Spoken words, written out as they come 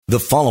The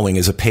following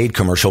is a paid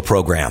commercial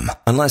program.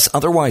 Unless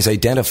otherwise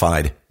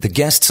identified, the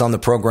guests on the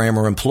program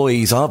are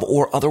employees of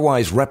or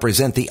otherwise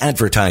represent the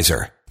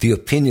advertiser. The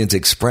opinions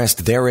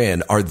expressed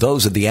therein are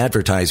those of the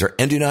advertiser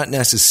and do not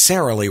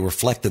necessarily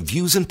reflect the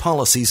views and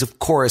policies of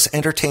Chorus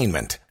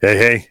Entertainment.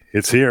 Hey,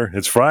 it's here.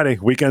 It's Friday.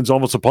 Weekend's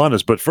almost upon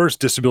us. But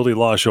first, Disability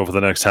Law Show for the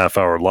next half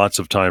hour. Lots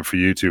of time for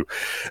you to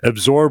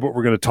absorb what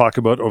we're going to talk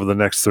about over the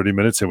next 30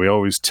 minutes. And we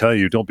always tell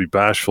you, don't be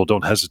bashful.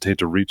 Don't hesitate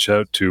to reach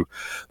out to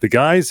the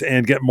guys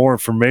and get more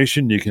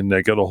information. You can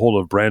get a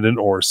hold of Brandon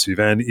or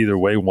Sivan. Either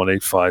way,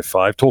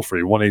 1-855, toll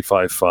free,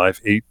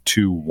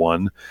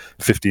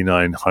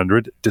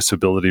 1-855-821-5900,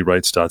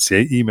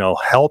 disabilityrights.ca. Email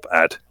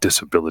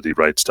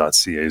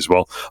help@disabilityrights.ca as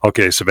well.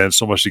 Okay, Sivan,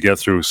 so much to get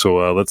through.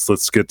 So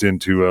let's get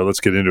into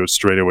it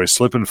straight away.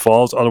 Slip and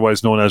falls,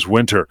 otherwise known as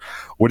winter.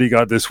 What do you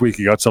got this week?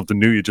 You got something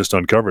new you just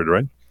uncovered,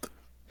 right?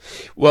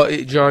 Well,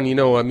 John,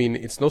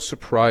 it's no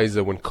surprise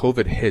that when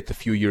COVID hit a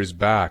few years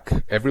back,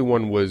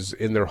 everyone was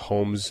in their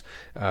homes.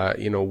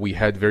 We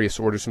had various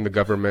orders from the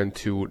government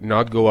to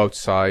not go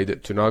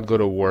outside, to not go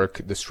to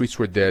work. The streets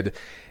were dead.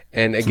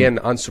 And again,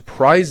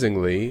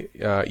 unsurprisingly,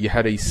 you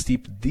had a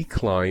steep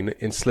decline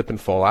in slip and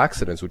fall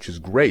accidents, which is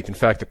great. In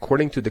fact,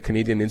 according to the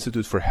Canadian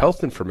Institute for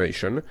Health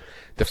Information,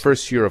 the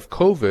first year of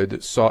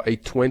COVID saw a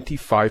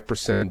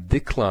 25%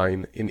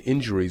 decline in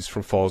injuries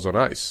from falls on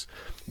ice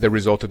that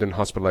resulted in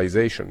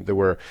hospitalization. There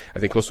were, I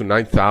think, close to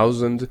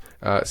 9,000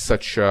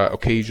 such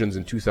occasions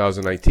in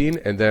 2019,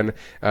 and then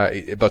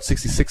about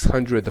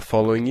 6,600 the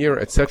following year,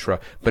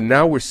 etc. But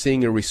now we're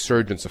seeing a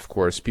resurgence, of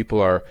course.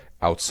 People are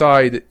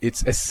outside.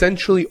 It's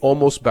essentially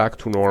almost back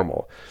to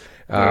normal.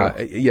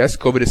 Yes,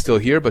 COVID is still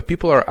here, but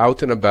people are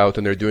out and about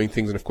and they're doing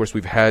things. And of course,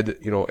 we've had,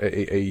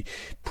 a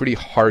pretty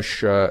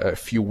harsh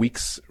few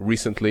weeks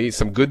recently.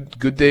 Some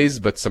good days,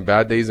 but some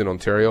bad days in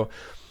Ontario.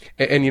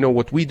 And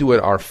what we do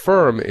at our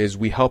firm is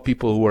we help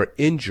people who are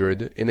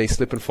injured in a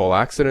slip and fall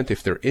accident.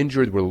 If they're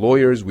injured, we're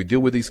lawyers. We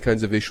deal with these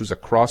kinds of issues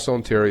across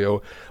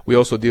Ontario. We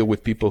also deal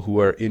with people who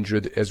are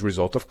injured as a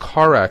result of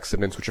car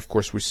accidents, which of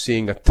course we're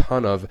seeing a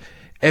ton of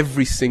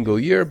every single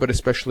year, but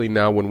especially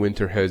now when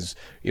winter has,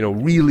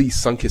 really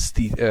sunk its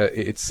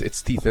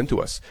teeth into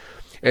us.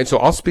 And so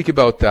I'll speak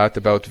about that,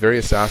 about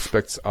various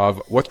aspects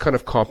of what kind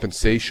of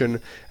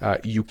compensation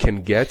you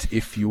can get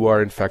if you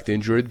are in fact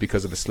injured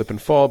because of a slip and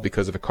fall,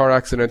 because of a car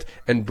accident.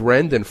 And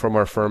Brendan from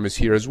our firm is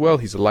here as well.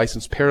 He's a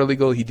licensed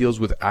paralegal. He deals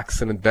with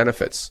accident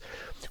benefits.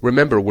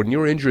 Remember, when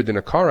you're injured in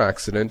a car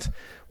accident,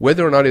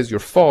 whether or not it's your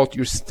fault,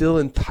 you're still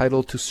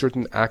entitled to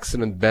certain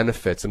accident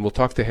benefits. And we'll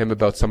talk to him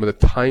about some of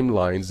the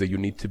timelines that you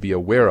need to be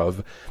aware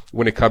of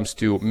when it comes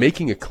to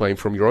making a claim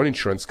from your own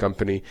insurance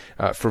company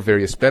for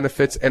various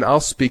benefits. And I'll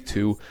speak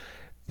to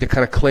the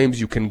kind of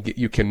claims you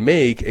can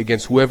make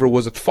against whoever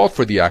was at fault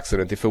for the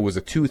accident. If it was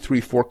a 2,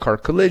 3, 4 car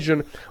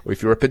collision, or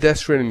if you're a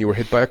pedestrian and you were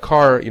hit by a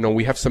car,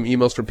 we have some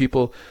emails from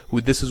people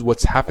who this is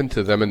what's happened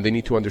to them and they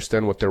need to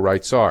understand what their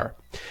rights are.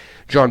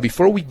 John,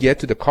 before we get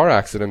to the car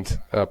accident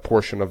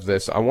portion of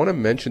this, I want to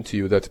mention to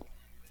you that,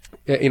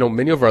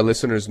 many of our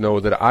listeners know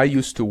that I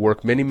used to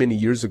work many, many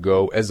years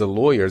ago as a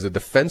lawyer, as a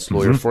defense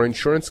lawyer for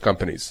insurance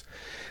companies.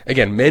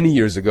 Again, many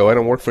years ago, I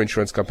don't work for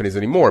insurance companies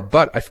anymore,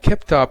 but I've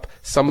kept up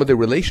some of the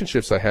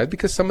relationships I had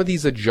because some of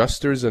these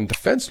adjusters and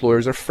defense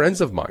lawyers are friends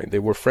of mine. They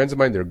were friends of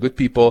mine. They're good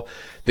people.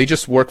 They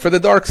just work for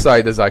the dark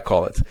side, as I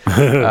call it.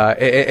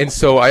 And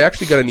so I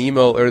actually got an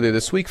email earlier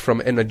this week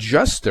from an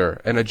adjuster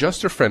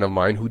friend of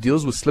mine who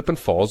deals with slip and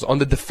falls on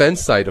the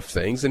defense side of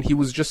things. And he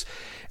was just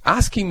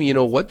asking me,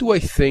 what do I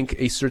think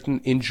a certain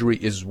injury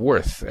is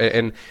worth?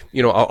 And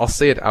I'll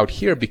say it out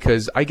here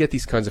because I get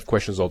these kinds of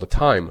questions all the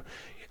time.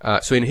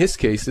 So in his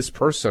case, this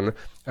person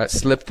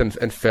slipped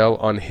and fell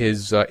on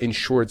his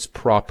insured's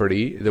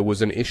property. There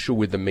was an issue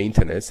with the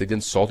maintenance. They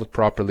didn't salt it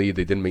properly.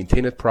 They didn't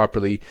maintain it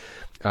properly.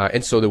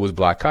 And so there was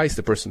black ice.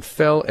 The person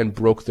fell and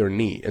broke their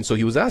knee. And so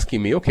he was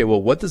asking me, okay,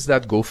 well, what does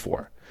that go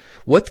for?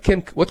 What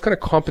kind of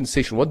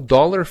compensation, what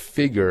dollar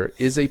figure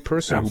is a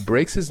person who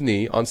breaks his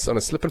knee on a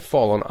slip and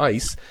fall on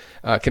ice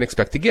can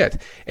expect to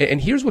get? And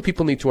here's what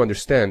people need to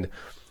understand.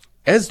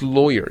 As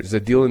lawyers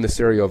that deal in this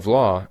area of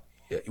law,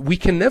 we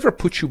can never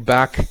put you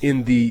back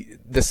in the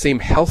same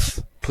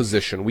health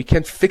position. We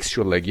can't fix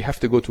your leg. You have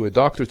to go to a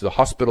doctor, to the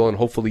hospital, and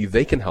hopefully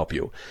they can help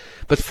you.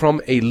 But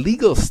from a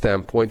legal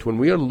standpoint, when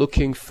we are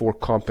looking for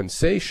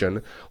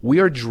compensation, we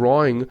are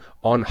drawing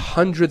on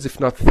hundreds, if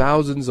not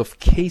thousands,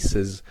 of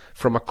cases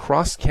from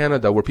across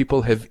Canada where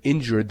people have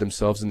injured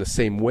themselves in the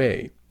same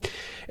way.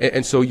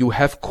 And so you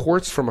have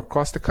courts from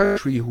across the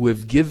country who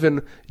have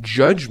given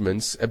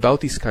judgments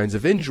about these kinds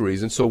of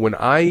injuries. And so when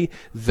I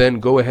then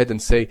go ahead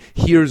and say,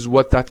 here's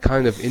what that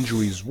kind of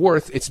injury is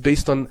worth, it's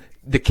based on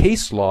the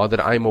case law that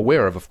I'm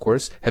aware of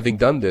course, having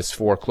done this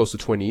for close to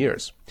 20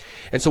 years.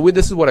 And so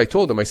this is what I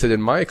told him. I said,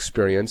 in my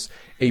experience,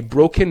 a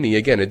broken knee,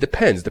 again, it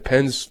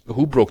depends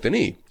who broke the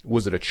knee.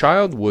 Was it a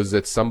child? Was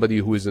it somebody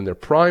who is in their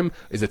prime?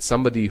 Is it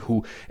somebody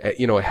who,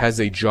 has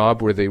a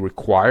job where they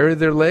require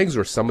their legs,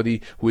 or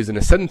somebody who is in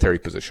a sedentary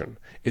position?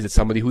 Is it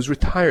somebody who's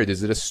retired?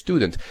 Is it a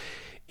student?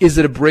 Is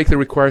it a break that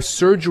requires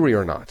surgery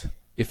or not?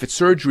 If it's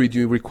surgery, do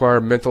you require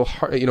metal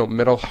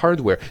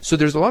hardware? So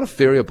there's a lot of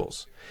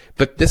variables.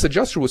 But this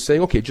adjuster was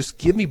saying, okay, just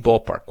give me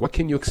ballpark. What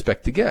can you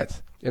expect to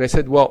get? And I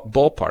said, well,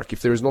 ballpark.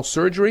 If there is no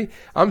surgery,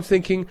 I'm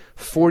thinking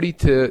 $40,000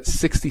 to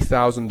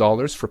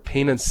 $60,000 for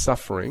pain and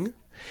suffering.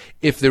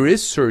 If there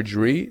is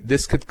surgery,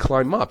 this could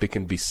climb up. It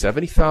can be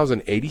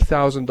 $70,000,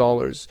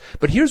 $80,000.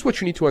 But here's what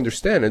you need to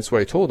understand, and that's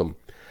what I told him.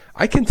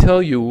 I can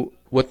tell you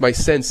what my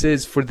sense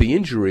is for the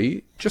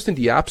injury, just in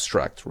the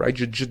abstract, right?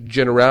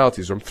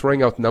 Generalities. I'm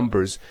throwing out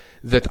numbers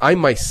that I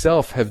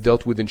myself have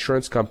dealt with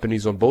insurance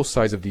companies on both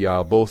sides of the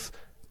aisle, both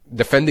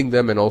defending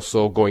them and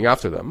also going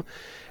after them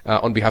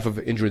on behalf of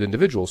injured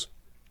individuals.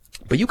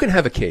 But you can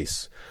have a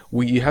case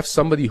where you have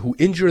somebody who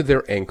injured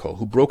their ankle,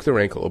 who broke their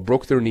ankle or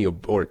broke their knee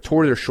or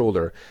tore their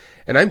shoulder.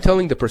 And I'm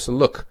telling the person,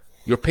 look,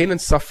 your pain and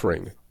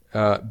suffering,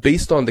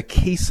 based on the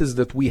cases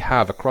that we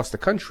have across the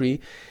country,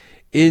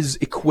 is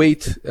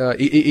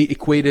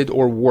equated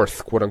or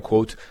worth, quote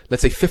unquote,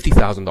 let's say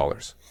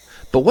 $50,000.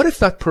 But what if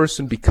that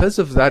person, because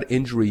of that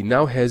injury,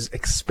 now has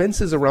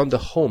expenses around the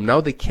home?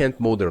 Now they can't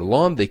mow their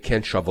lawn, they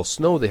can't shovel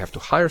snow, they have to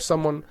hire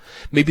someone.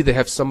 Maybe they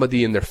have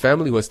somebody in their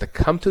family who has to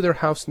come to their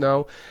house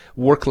now,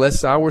 work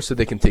less hours so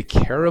they can take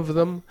care of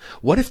them.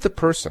 What if the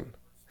person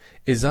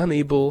is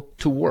unable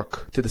to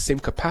work to the same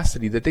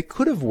capacity that they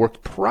could have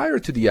worked prior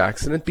to the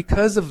accident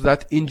because of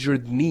that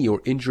injured knee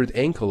or injured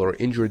ankle or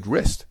injured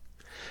wrist?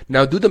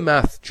 Now do the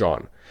math,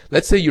 John.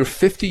 Let's say you're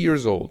 50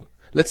 years old.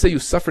 Let's say you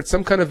suffered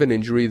some kind of an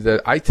injury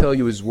that I tell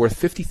you is worth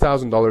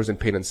 $50,000 in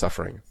pain and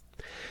suffering.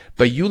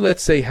 But you,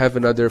 let's say, have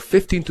another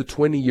 15 to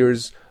 20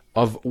 years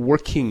of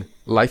working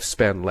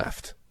lifespan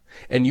left.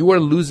 And you are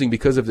losing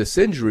because of this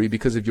injury,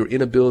 because of your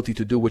inability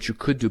to do what you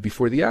could do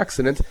before the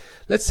accident,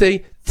 let's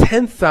say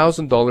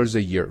 $10,000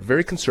 a year.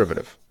 Very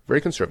conservative.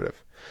 Very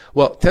conservative.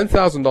 Well,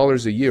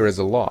 $10,000 a year as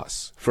a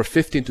loss for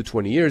 15 to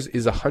 20 years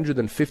is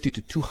 $150,000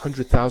 to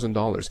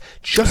 $200,000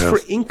 just for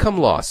income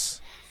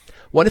loss.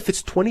 What if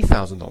it's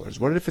 $20,000?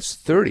 What if it's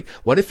 $30,000?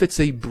 What if it's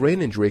a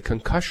brain injury, a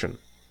concussion?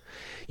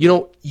 You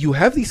know, you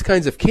have these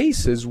kinds of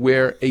cases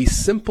where a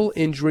simple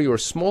injury or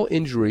small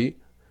injury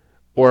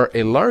or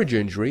a large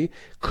injury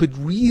could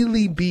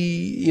really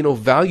be,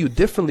 valued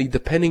differently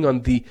depending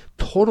on the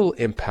total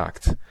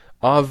impact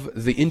of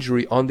the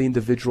injury on the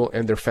individual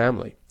and their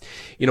family.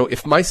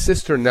 If my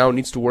sister now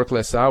needs to work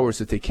less hours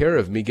to take care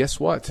of me, guess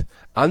what?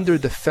 Under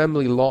the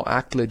Family Law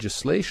Act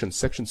legislation,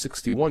 Section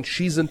 61,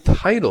 she's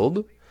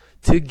entitled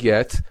to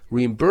get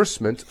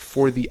reimbursement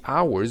for the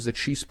hours that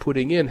she's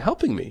putting in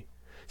helping me.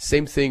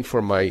 Same thing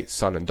for my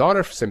son and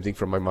daughter, same thing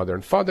for my mother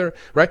and father,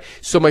 right?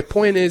 So my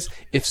point is,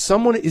 if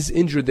someone is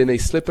injured in a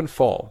slip and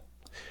fall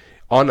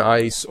on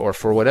ice or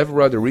for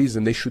whatever other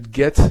reason, they should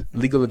get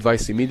legal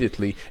advice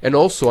immediately and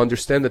also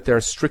understand that there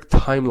are strict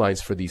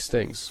timelines for these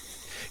things.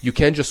 You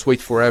can't just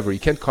wait forever. You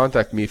can't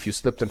contact me if you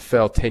slipped and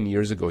fell 10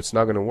 years ago. It's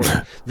not going to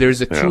work.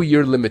 There's a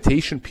 2-year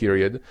limitation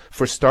period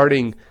for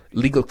starting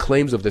legal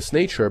claims of this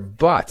nature,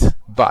 but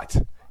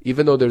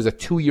even though there's a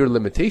 2-year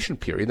limitation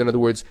period, in other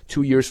words,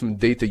 2 years from the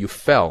date that you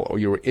fell or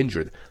you were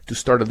injured to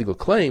start a legal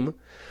claim,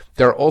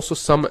 there are also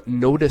some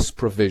notice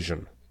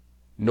provision.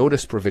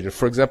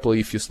 For example,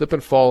 if you slip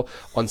and fall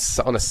on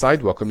a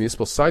sidewalk, a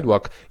municipal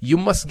sidewalk, you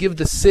must give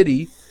the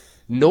city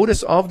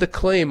notice of the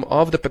claim,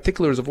 of the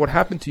particulars of what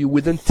happened to you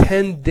within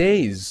 10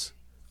 days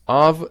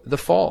of the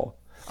fall.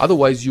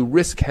 Otherwise, you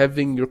risk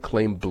having your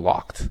claim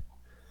blocked.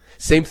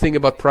 Same thing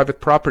about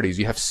private properties.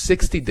 You have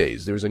 60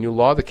 days. There's a new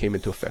law that came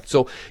into effect.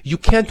 So you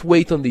can't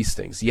wait on these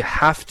things. You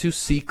have to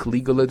seek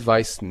legal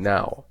advice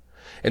now.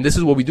 And this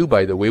is what we do,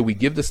 by the way. We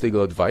give this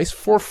legal advice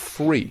for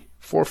free.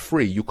 For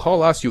free. You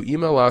call us, you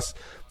email us.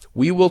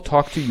 We will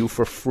talk to you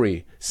for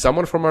free.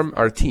 Someone from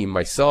our team,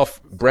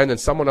 myself, Brandon,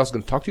 someone else,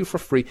 going to talk to you for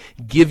free,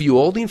 give you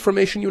all the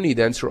information you need,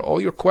 answer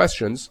all your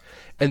questions,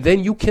 and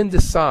then you can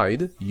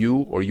decide,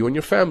 you and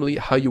your family,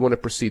 how you want to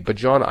proceed. But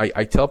John,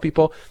 I tell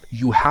people,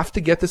 you have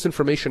to get this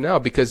information now,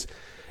 because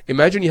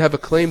imagine you have a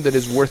claim that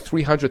is worth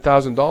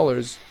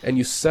 $300,000 and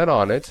you set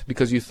on it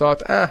because you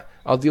thought,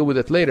 I'll deal with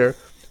it later,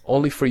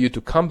 only for you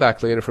to come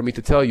back later for me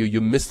to tell you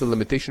you missed the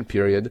limitation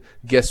period.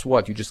 Guess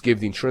what? You just gave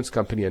the insurance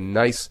company a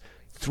nice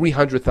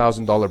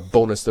 $300,000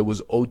 bonus that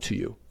was owed to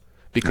you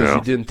because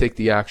you didn't take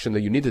the action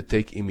that you needed to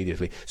take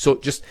immediately. So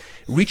just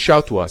reach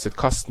out to us. It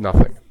costs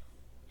nothing.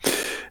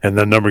 And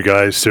that number,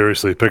 guys,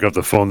 seriously, pick up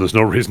the phone. There's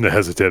no reason to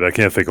hesitate. I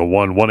can't think of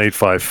one.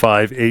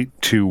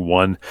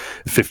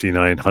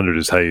 1-855-821-5900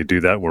 is how you do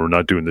that. We're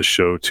not doing this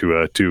show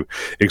to do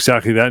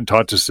exactly that and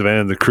talk to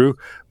Sivan and the crew.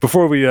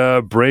 Before we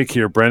break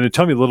here, Brandon,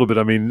 tell me a little bit.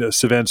 I mean,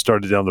 Sivan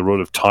started down the road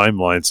of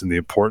timelines and the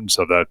importance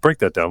of that. Break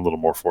that down a little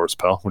more for us,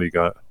 pal. What do you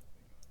got?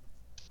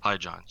 Hi,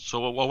 John.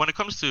 So when it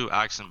comes to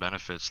accident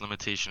benefits,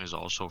 limitation is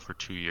also for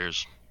 2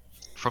 years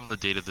from the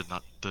date of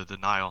the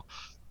denial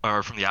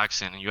or from the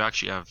accident. And you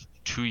actually have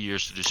 2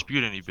 years to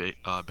dispute any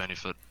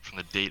benefit from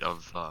the date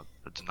of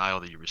the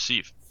denial that you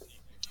receive.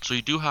 So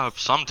you do have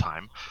some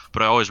time,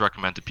 but I always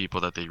recommend to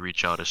people that they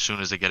reach out as soon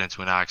as they get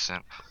into an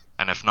accident.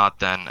 And if not,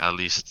 then at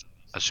least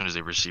as soon as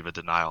they receive a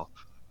denial.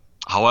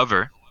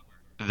 However,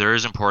 there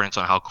is importance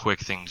on how quick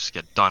things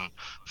get done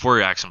for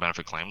your accident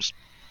benefit claims.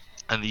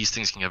 And these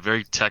things can get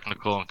very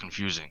technical and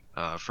confusing.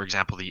 For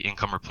example, the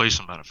income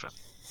replacement benefit.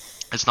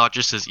 It's not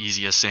just as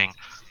easy as saying,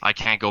 I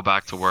can't go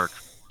back to work,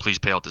 please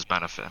pay out this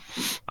benefit.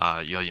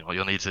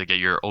 You'll need to get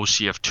your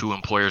OCF2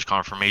 employer's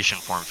confirmation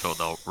form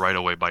filled out right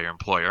away by your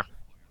employer.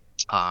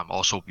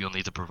 Also, you'll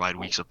need to provide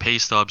weeks of pay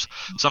stubs,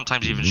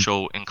 sometimes even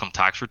show income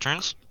tax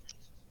returns.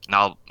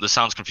 Now, this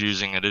sounds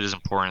confusing, and it is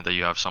important that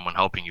you have someone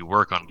helping you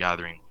work on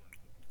gathering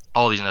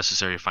all these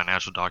necessary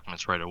financial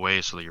documents right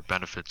away so that your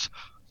benefits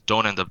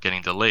don't end up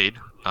getting delayed,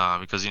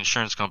 because the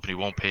insurance company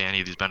won't pay any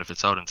of these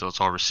benefits out until it's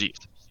all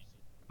received.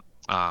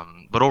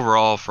 But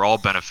overall, for all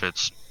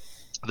benefits,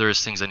 there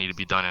is things that need to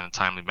be done in a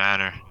timely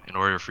manner in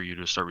order for you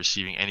to start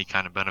receiving any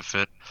kind of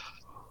benefit.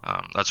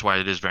 That's why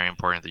it is very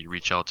important that you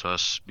reach out to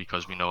us,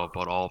 because we know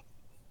about all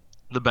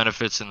the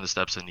benefits and the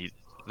steps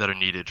that are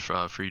needed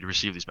for you to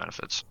receive these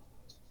benefits.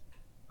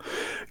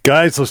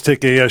 Guys, let's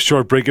take a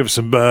short break, give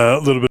some a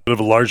little bit of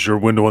a larger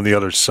window on the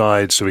other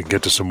side so we can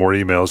get to some more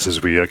emails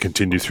as we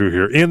continue through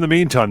here. In the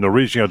meantime, though,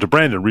 reaching out to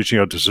Brandon, reaching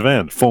out to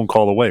Sivan, phone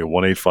call away,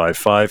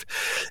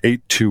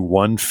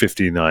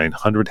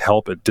 1-855-821-5900,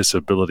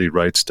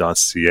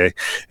 help@disabilityrights.ca.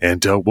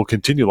 And we'll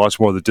continue lots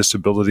more of the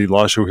Disability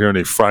Law Show here on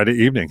a Friday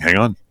evening. Hang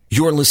on.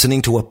 You're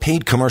listening to a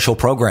paid commercial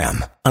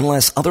program.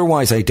 Unless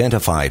otherwise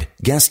identified,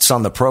 guests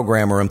on the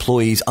program are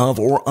employees of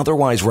or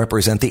otherwise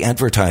represent the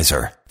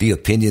advertiser. The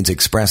opinions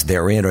expressed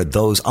therein are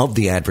those of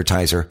the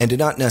advertiser and do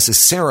not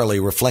necessarily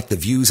reflect the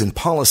views and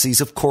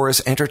policies of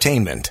Chorus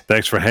Entertainment.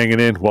 Thanks for hanging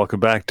in.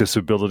 Welcome back,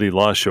 Disability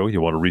Law Show.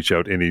 You want to reach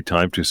out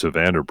anytime to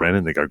Sivan or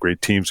Brandon. They got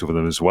great teams with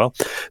them as well.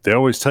 They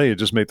always tell you,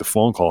 just make the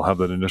phone call, have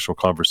that initial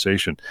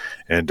conversation,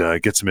 and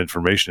get some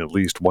information at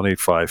least.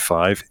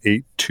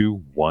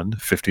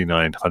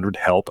 1-855-821-5900,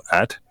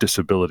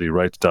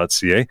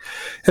 help@disabilityrights.ca.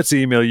 That's the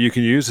email you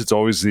can use. It's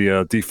always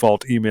the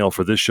default email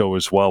for this show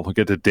as well. We'll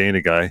get to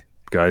Dana guys.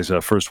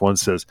 First one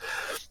says,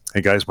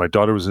 hey guys, my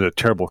daughter was in a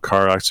terrible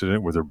car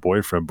accident with her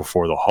boyfriend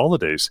before the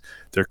holidays.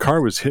 Their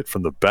car was hit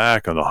from the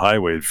back on the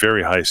highway at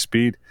very high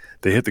speed.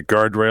 They hit the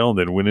guardrail and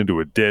then went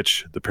into a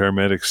ditch. The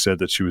paramedics said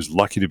that she was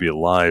lucky to be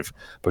alive,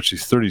 but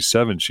she's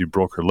 37. She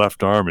broke her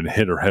left arm and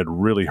hit her head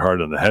really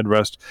hard on the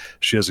headrest.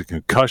 She has a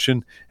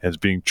concussion and is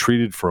being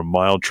treated for a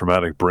mild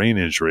traumatic brain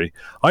injury.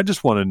 I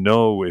just want to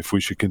know if we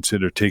should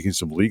consider taking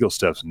some legal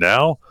steps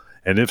now,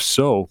 and if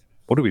so,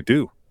 what do we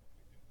do?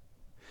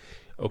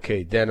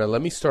 Okay, Dana,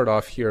 let me start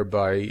off here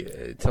by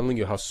telling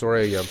you how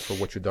sorry I am for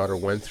what your daughter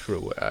went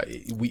through.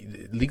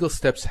 Legal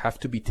steps have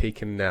to be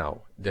taken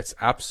now. That's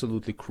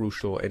absolutely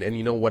crucial. And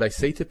you know, what I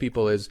say to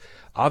people is,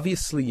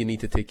 obviously you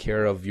need to take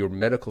care of your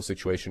medical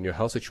situation, your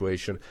health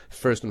situation,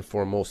 first and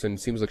foremost. And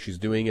it seems like she's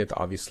doing it.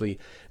 Obviously,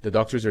 the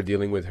doctors are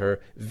dealing with her.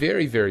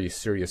 Very, very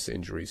serious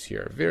injuries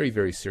here. Very,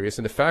 very serious.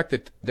 And the fact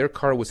that their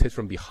car was hit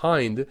from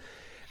behind,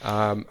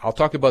 I'll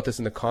talk about this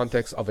in the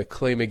context of a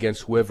claim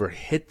against whoever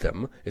hit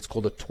them. It's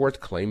called a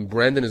tort claim.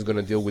 Brandon is going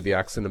to deal with the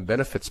accident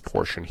benefits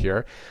portion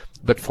here.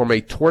 But from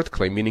a tort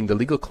claim, meaning the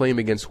legal claim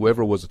against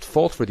whoever was at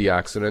fault for the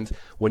accident,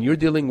 when you're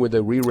dealing with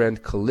a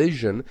rear-end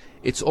collision,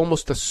 it's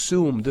almost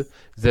assumed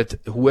that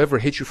whoever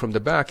hit you from the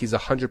back is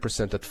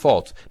 100% at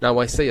fault. Now,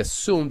 I say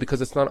assumed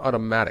because it's not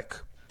automatic.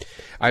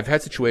 I've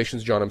had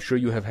situations, John, I'm sure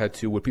you have had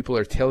too, where people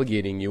are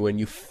tailgating you and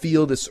you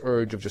feel this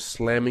urge of just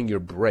slamming your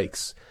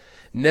brakes.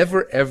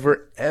 Never,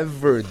 ever,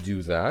 ever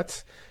do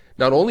that.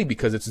 Not only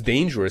because it's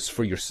dangerous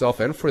for yourself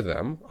and for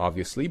them,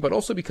 obviously, but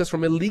also because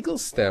from a legal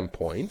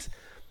standpoint,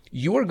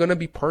 you are going to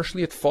be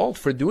partially at fault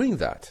for doing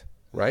that,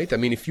 right? I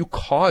mean, if you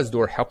caused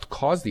or helped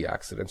cause the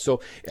accident.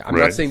 So I'm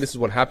not saying this is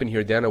what happened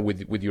here, Dana,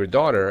 with your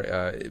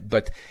daughter,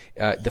 but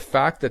the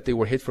fact that they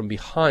were hit from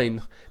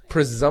behind,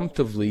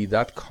 presumptively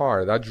that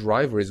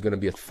driver is going to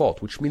be at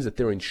fault, which means that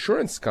their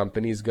insurance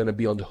company is going to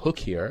be on the hook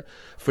here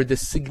for the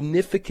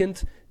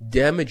significant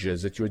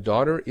damages that your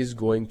daughter is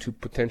going to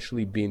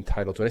potentially be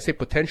entitled to. And I say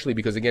potentially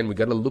because, again, we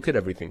got to look at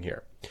everything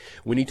here.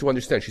 We need to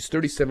understand she's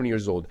 37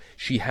 years old.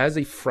 She has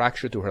a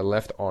fracture to her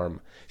left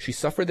arm. She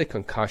suffered a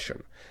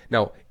concussion.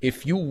 Now,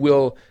 if you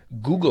will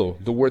Google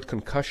the word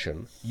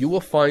concussion, you will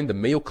find the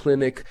Mayo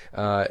Clinic,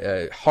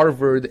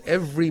 Harvard,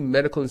 every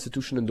medical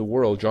institution in the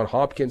world, Johns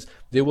Hopkins,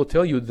 they will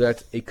tell you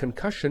that a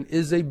concussion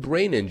is a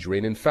brain injury.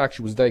 And in fact,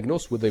 she was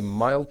diagnosed with a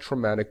mild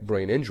traumatic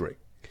brain injury.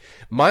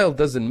 Mild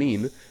doesn't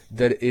mean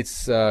that it's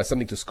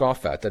something to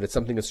scoff at, that it's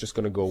something that's just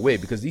going to go away,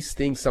 because these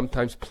things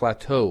sometimes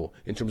plateau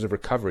in terms of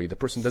recovery. The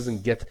person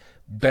doesn't get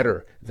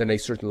better than a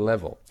certain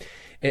level.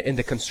 And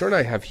the concern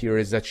I have here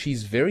is that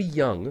she's very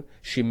young.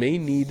 She may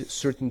need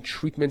certain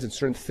treatments and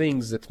certain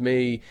things that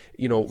may,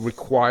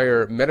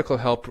 require medical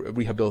help,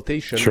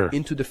 rehabilitation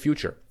into the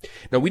future.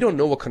 Now, we don't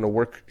know what kind of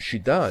work she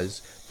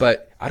does,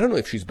 but I don't know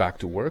if she's back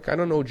to work. I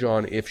don't know,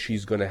 John, if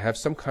she's going to have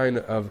some kind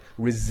of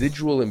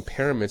residual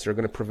impairments that are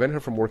going to prevent her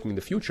from working in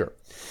the future.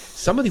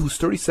 Somebody who's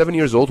 37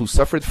 years old, who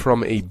suffered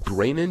from a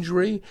brain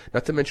injury,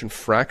 not to mention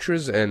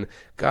fractures, and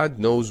God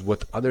knows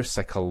what other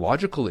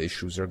psychological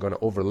issues are going to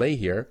overlay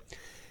here.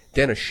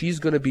 Dana, she's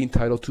going to be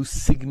entitled to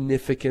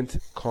significant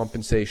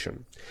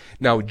compensation.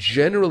 Now,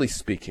 generally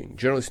speaking,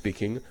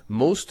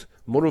 most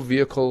motor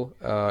vehicle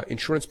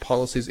insurance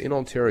policies in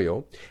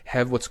Ontario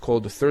have what's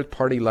called the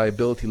third-party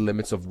liability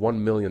limits of $1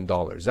 million.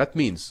 That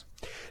means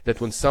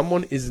that when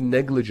someone is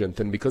negligent,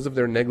 and because of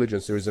their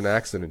negligence there is an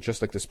accident,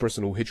 just like this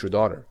person who hit your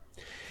daughter,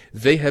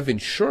 they have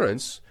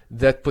insurance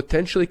that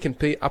potentially can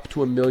pay up to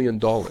 $1 million.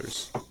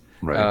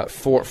 Right.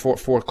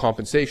 For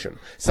compensation.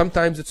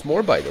 Sometimes it's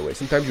more, by the way.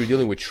 Sometimes you're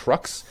dealing with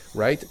trucks,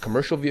 right?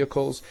 Commercial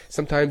vehicles.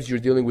 Sometimes you're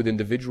dealing with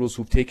individuals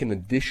who've taken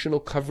additional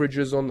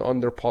coverages on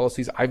their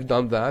policies. I've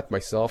done that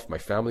myself, my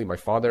family, my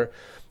father.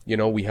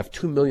 We have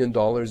 $2 million.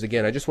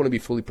 Again, I just want to be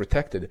fully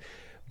protected.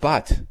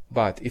 But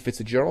if it's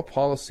a general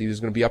policy,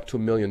 there's going to be up to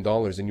 $1 million,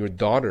 and your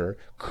daughter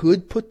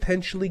could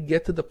potentially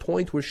get to the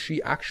point where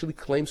she actually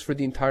claims for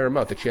the entire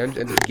amount, that she ends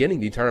up getting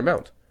the entire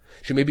amount.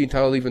 She may be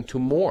entitled even to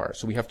more,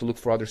 so we have to look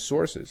for other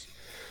sources.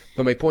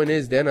 But my point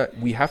is, Dana,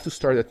 we have to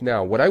start it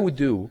now. What I would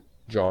do,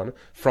 John,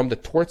 from the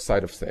tort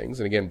side of things,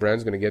 and again,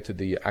 Brand's going to get to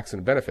the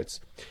accident benefits,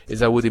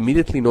 is I would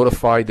immediately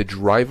notify the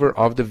driver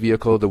of the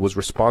vehicle that was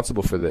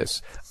responsible for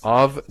this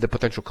of the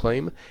potential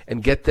claim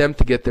and get them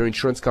to get their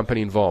insurance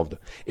company involved.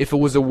 If it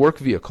was a work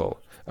vehicle,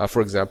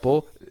 for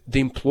example, the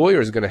employer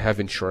is going to have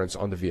insurance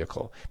on the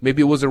vehicle.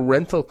 Maybe it was a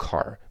rental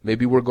car.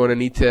 Maybe we're going to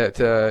need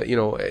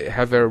to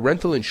have a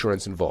rental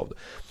insurance involved.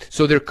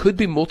 So there could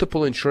be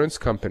multiple insurance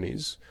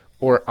companies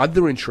or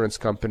other insurance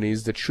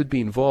companies that should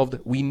be involved.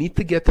 We need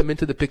to get them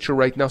into the picture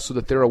right now so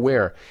that they're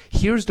aware.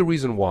 Here's the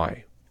reason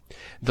why.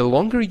 The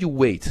longer you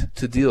wait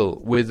to deal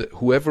with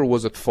whoever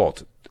was at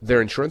fault,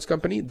 their insurance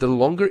company, the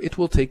longer it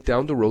will take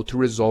down the road to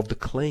resolve the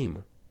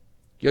claim.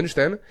 You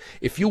understand?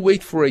 If you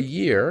wait for a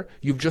year,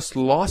 you've just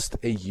lost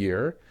a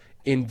year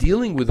in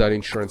dealing with that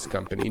insurance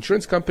company.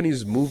 Insurance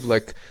companies move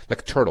like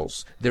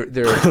turtles. They're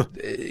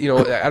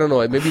I don't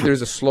know, maybe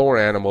there's a slower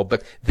animal,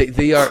 but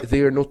they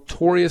are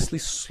notoriously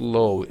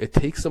slow. It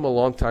takes them a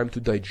long time to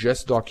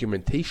digest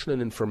documentation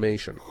and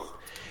information.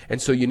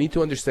 And so you need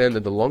to understand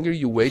that the longer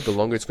you wait, the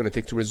longer it's going to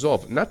take to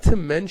resolve. Not to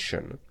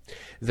mention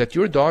that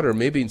your daughter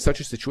may be in such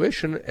a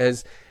situation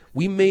as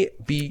we may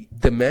need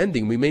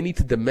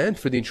to demand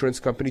for the insurance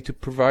company to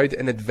provide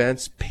an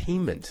advance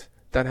payment.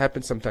 That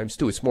happens sometimes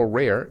too. It's more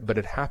rare, but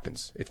it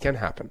happens. It can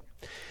happen.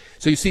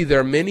 So you see, there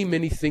are many,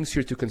 many things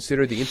here to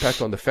consider. The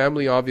impact on the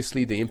family,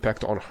 obviously, the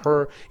impact on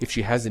her, if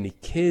she has any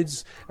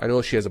kids. I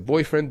know she has a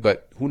boyfriend,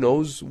 but who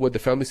knows what the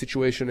family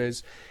situation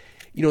is.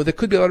 There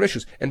could be a lot of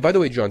issues. And by the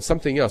way, John,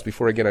 something else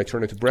before, again, I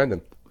turn it to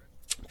Brandon.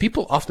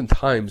 People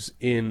oftentimes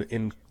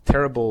in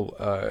terrible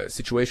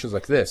situations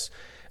like this,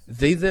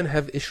 they then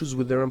have issues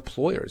with their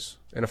employers.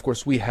 And of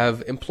course, we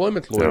have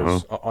employment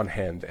lawyers on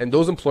hand. And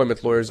those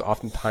employment lawyers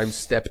oftentimes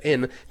step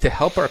in to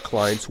help our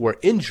clients who are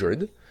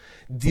injured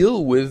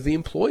deal with the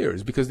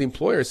employers, because the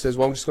employer says,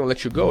 well, I'm just going to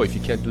let you go if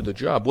you can't do the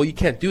job. Well, you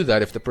can't do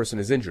that if the person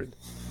is injured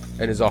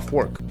and is off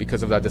work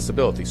because of that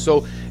disability.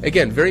 So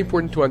again, very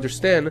important to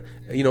understand,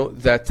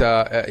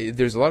 that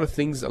there's a lot of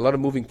things, a lot of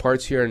moving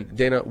parts here. And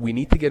Dana, we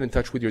need to get in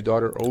touch with your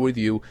daughter or with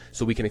you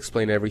so we can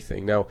explain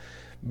everything. Now,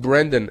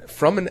 Brendan,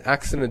 from an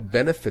accident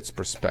benefits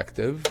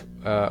perspective,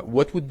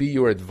 what would be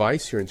your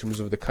advice here in terms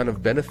of the kind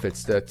of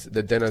benefits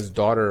that Dana's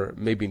daughter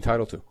may be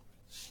entitled to?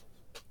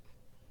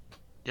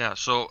 Yeah,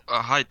 so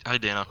hi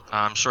Dana.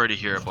 I'm sorry to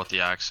hear about the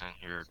accident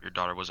your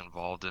daughter was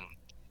involved in.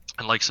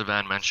 And like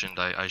Sivan mentioned,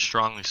 I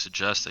strongly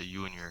suggest that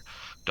you and your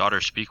daughter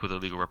speak with her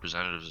legal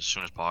representatives as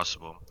soon as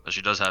possible, as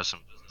she does have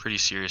some pretty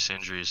serious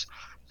injuries,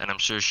 and I'm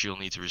sure she'll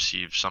need to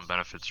receive some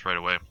benefits right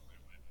away.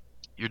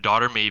 Your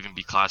daughter may even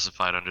be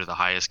classified under the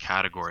highest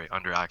category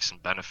under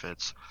accident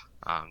benefits,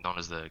 known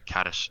as the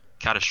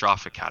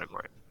catastrophic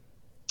category.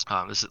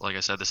 This is, like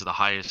I said, this is the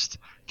highest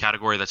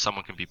category that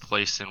someone can be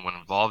placed in when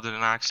involved in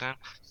an accident.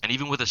 And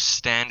even with a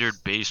standard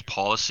base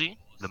policy,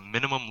 the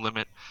minimum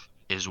limit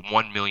is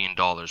 $1 million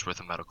worth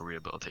of medical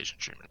rehabilitation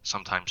treatment,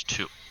 sometimes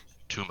 $2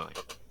 million.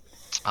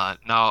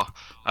 Now,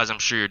 as I'm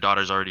sure your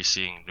daughter's already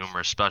seeing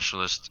numerous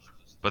specialists,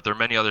 but there are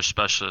many other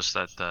specialists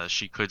that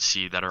she could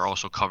see that are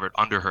also covered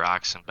under her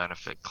accident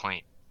benefit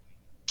claim.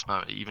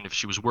 Even if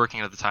she was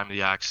working at the time of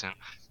the accident,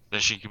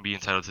 then she can be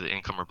entitled to the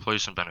income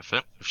replacement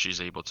benefit if she's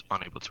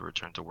unable to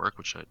return to work,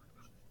 which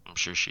I'm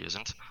sure she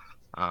isn't.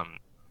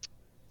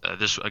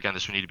 This would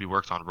need to be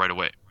worked on right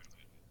away.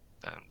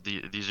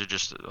 These are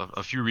just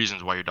a few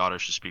reasons why your daughter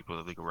should speak with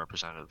a legal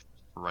representative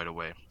right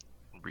away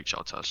and reach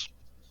out to us.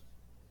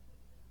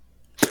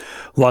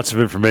 Lots of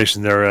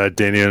information there,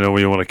 Danny. I know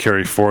you want to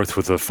carry forth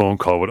with a phone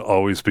call would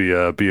always be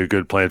a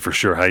good plan for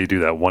sure. How you do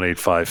that?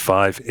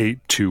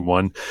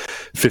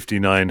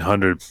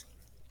 1-855-821-5900.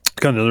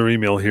 Got another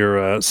email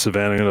here,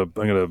 Savannah. I'm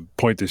gonna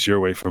point this your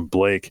way from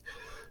Blake.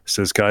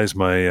 Says, guys,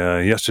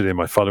 yesterday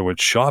my father went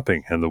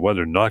shopping and the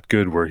weather not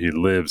good where he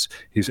lives.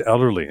 He's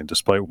elderly, and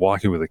despite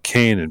walking with a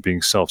cane and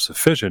being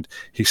self-sufficient,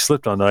 he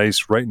slipped on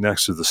ice right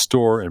next to the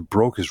store and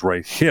broke his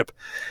right hip.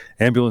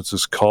 Ambulance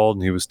was called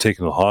and he was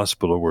taken to the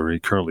hospital where he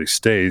currently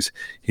stays.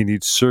 He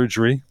needs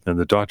surgery, and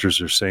the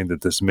doctors are saying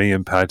that this may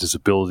impact his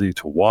ability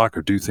to walk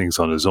or do things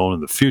on his own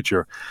in the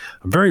future.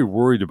 I'm very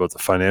worried about the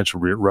financial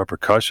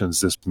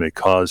repercussions this may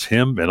cause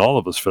him, and all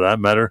of us for that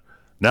matter.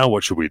 Now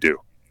what should we do?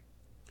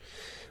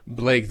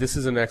 Blake, this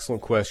is an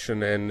excellent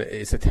question, and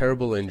it's a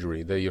terrible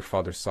injury that your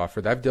father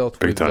suffered. I've dealt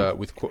big time.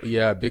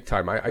 Big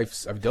time.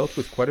 I've dealt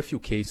with quite a few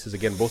cases,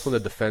 again, both on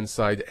the defense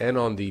side and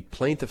on the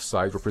plaintiff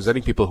side,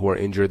 representing people who are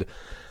injured,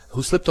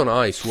 who slipped on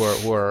ice, who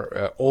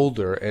are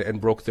older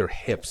and broke their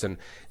hips. And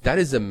that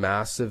is a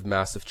massive,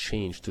 massive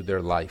change to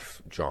their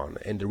life, John.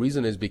 And the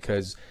reason is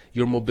because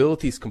your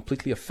mobility is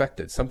completely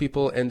affected. Some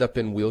people end up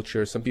in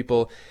wheelchairs. Some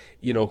people,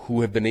 who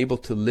have been able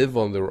to live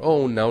on their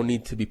own now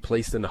need to be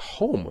placed in a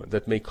home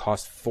that may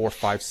cost $4,000,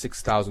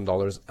 $5,000,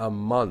 $6,000 a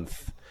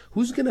month.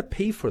 Who's going to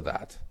pay for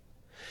that?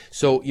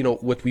 So,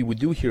 what we would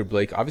do here,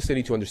 Blake, obviously I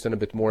need to understand a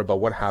bit more about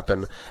what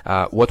happened.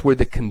 What were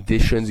the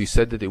conditions? You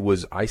said that it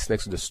was ice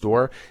next to the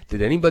store.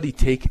 Did anybody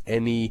take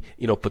any,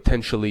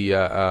 potentially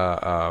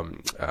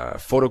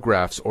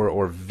photographs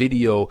or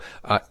video,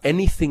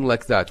 anything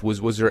like that? Was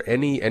there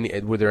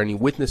were there any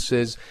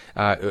witnesses?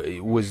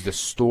 Was the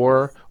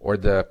store or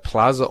the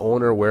plaza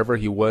owner, wherever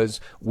he was,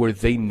 were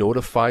they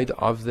notified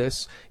of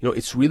this?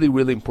 It's really,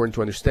 really important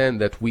to understand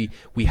that we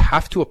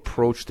have to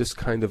approach this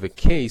kind of a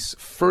case,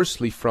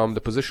 firstly, from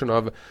the position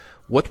of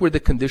what were the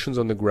conditions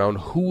on the ground,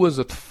 who was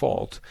at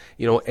fault,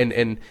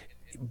 and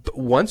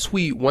once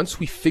we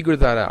figure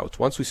that out,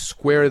 once we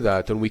square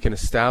that, and we can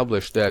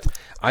establish that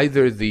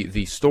either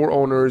the store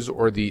owners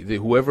or the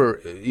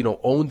whoever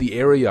owned the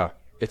area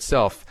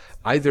itself,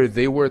 either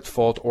they were at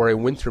fault, or a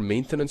winter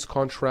maintenance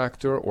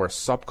contractor or a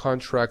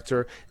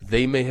subcontractor,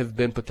 they may have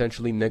been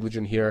potentially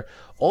negligent here.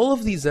 All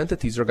of these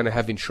entities are going to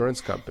have insurance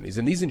companies,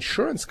 and these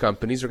insurance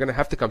companies are going to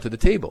have to come to the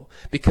table,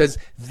 because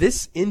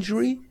this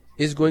injury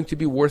is going to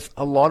be worth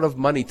a lot of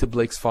money to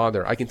Blake's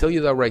father. I can tell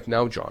you that right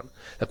now, John.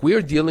 Like, we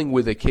are dealing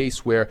with a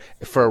case where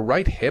for a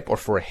right hip, or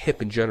for a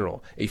hip in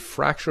general, a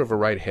fracture of a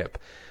right hip,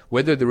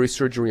 whether there is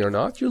surgery or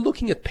not, you're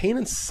looking at pain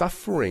and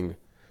suffering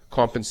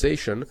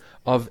compensation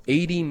of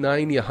 $80,000,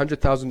 $90,000,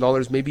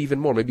 $100,000, maybe even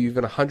more, maybe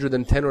even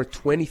 $110,000 or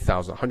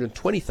 $20,000,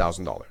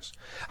 $120,000.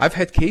 I've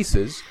had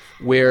cases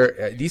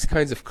where these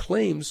kinds of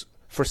claims,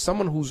 for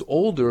someone who's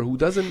older, who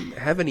doesn't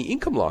have any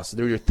income loss,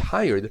 they're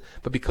retired,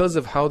 but because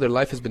of how their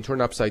life has been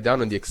turned upside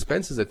down and the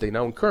expenses that they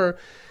now incur,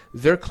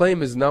 their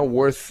claim is now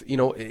worth, mid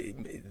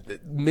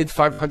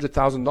 $500,000,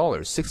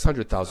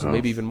 $600,000,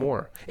 maybe even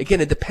more.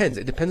 Again, it depends.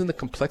 It depends on the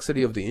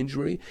complexity of the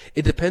injury.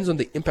 It depends on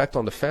the impact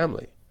on the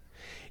family.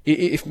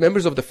 If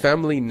members of the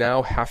family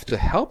now have to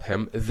help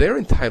him, they're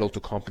entitled to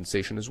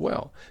compensation as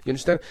well. You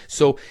understand?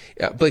 So,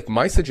 Blake,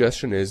 my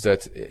suggestion is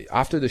that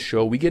after the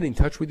show, we get in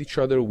touch with each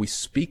other, we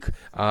speak.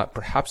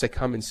 Perhaps I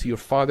come and see your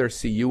father,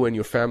 see you and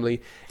your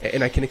family,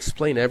 and I can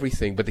explain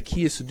everything. But the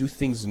key is to do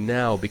things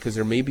now, because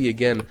there may be,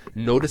 again,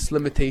 notice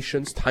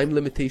limitations, time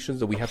limitations,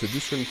 that we have to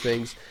do certain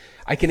things.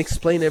 I can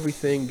explain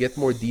everything, get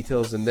more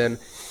details, and then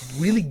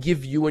really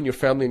give you and your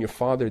family and your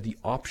father the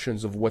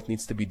options of what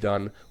needs to be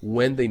done,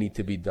 when they need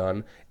to be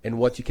done, and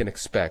what you can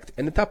expect.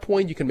 And at that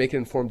point, you can make an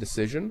informed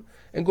decision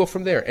and go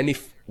from there. And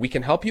if we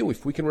can help you,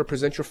 if we can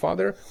represent your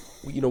father,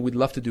 we'd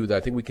love to do that. I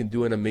think we can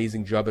do an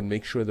amazing job and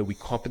make sure that we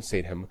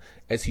compensate him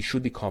as he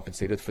should be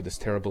compensated for this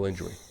terrible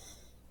injury.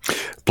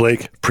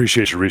 Blake,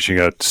 appreciate you reaching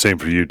out. Same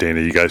for you,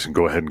 Dana. You guys can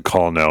go ahead and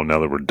call now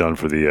that we're done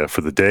for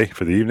the day,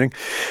 for the evening,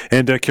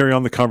 and carry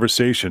on the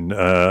conversation,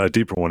 a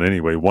deeper one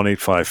anyway.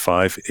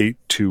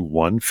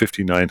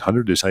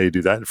 1-855-821-5900 is how you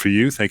do that. For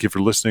you, thank you for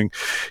listening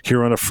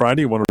here on a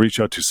Friday. You want to reach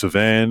out to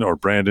Savan or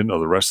Brandon or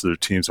the rest of their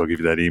teams, I'll give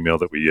you that email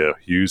that we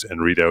use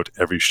and read out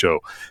every show,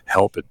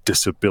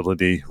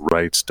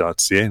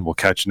 help@disabilityrights.ca, and we'll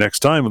catch you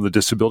next time on the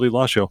Disability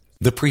Law Show.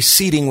 The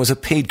preceding was a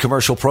paid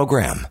commercial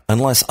program.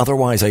 Unless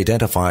otherwise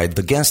identified,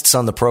 the guests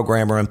on the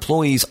program are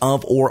employees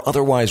of or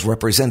otherwise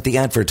represent the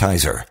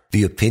advertiser.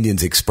 The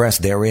opinions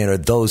expressed therein are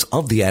those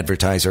of the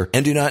advertiser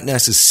and do not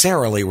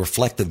necessarily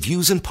reflect the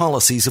views and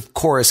policies of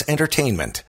Chorus Entertainment.